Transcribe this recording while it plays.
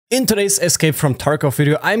In today's Escape from Tarkov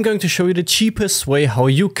video, I'm going to show you the cheapest way how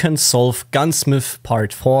you can solve Gunsmith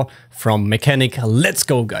Part 4 from Mechanic. Let's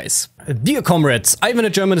go, guys! Dear comrades, Ivan the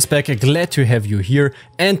German is back, glad to have you here,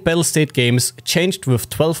 and Battlestate Games changed with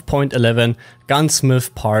 12.11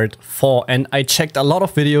 Gunsmith Part 4, and I checked a lot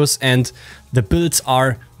of videos and the builds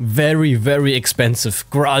are very expensive.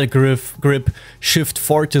 Graal grip, Shift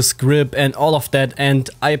Fortis grip and all of that, and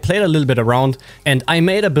I played a little bit around and I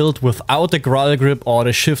made a build without the Graal grip or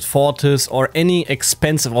the Shift Fortis or any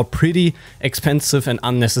expensive or pretty expensive and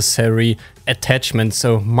unnecessary attachments.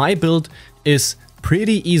 So my build is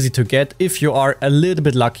pretty easy to get if you are a little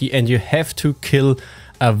bit lucky and you have to kill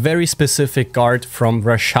a very specific guard from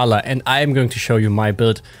Rashala, and I am going to show you my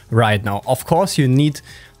build right now. Of course you need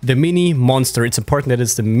the mini monster. It's important that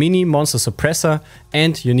it's the mini monster suppressor,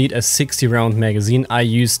 and you need a 60 round magazine. I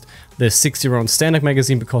used the 60 round standard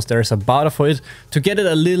magazine because there is a barter for it to get it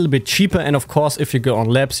a little bit cheaper, and of course if you go on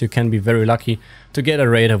labs you can be very lucky to get a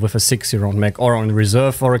raider with a 60 round mag or on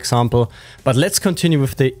reserve, for example. But let's continue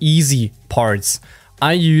with the easy parts.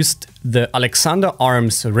 I used the Alexander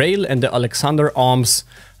Arms rail and the Alexander Arms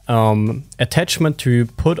attachment to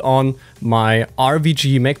put on my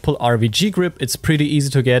RVG, Magpul RVG grip. It's pretty easy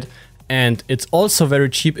to get and it's also very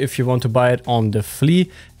cheap if you want to buy it on the flea.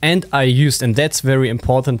 And I used, and that's very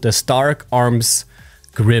important, the Stark Arms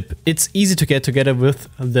grip. It's easy to get together with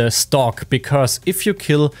the stock, because if you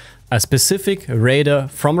kill a specific raider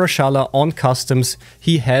from Rashala on customs,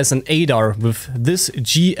 he has an ADAR with this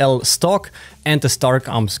GL stock and the Stark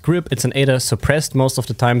Arms grip. It's an ADAR suppressed most of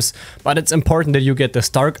the times, but it's important that you get the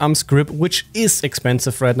Stark Arms grip, which is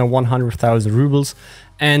expensive right now, 100,000 rubles,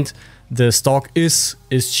 and the stock is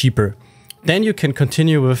cheaper. Then you can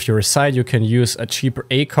continue with your side. You can use a cheaper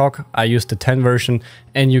ACOG. I used the 10 version,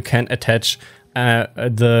 and you can attach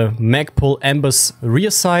the Magpul Amber's rear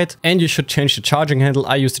side, and you should change the charging handle.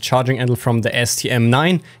 I used the charging handle from the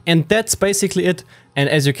STM9, and that's basically it. And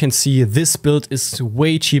as you can see, this build is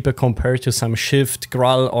way cheaper compared to some Shift,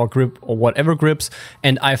 Graal or grip or whatever grips,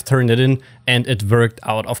 and I've turned it in and it worked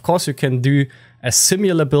out. Of course you can do a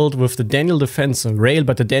similar build with the Daniel Defense rail,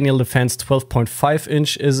 but the Daniel Defense 12.5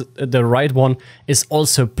 inch is the right one, is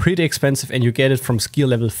also pretty expensive, and you get it from skill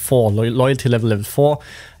level 4, loyalty level 4,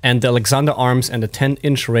 and the Alexander Arms and the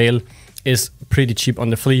 10-inch rail is pretty cheap on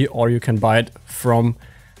the flea, or you can buy it from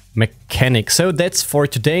Mechanic. So that's for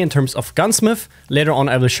today in terms of Gunsmith. Later on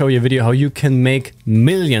I will show you a video how you can make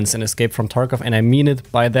millions in Escape from Tarkov, and I mean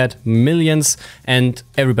it by that, millions, and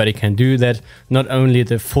everybody can do that, not only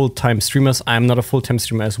the full-time streamers. I'm not a full-time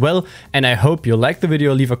streamer as well, and I hope you like the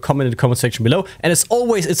video. Leave a comment in the comment section below, and as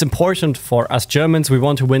always it's important for us Germans, we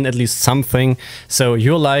want to win at least something, so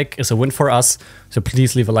your like is a win for us, so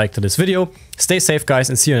please leave a like to this video. Stay safe guys,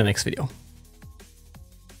 and see you in the next video.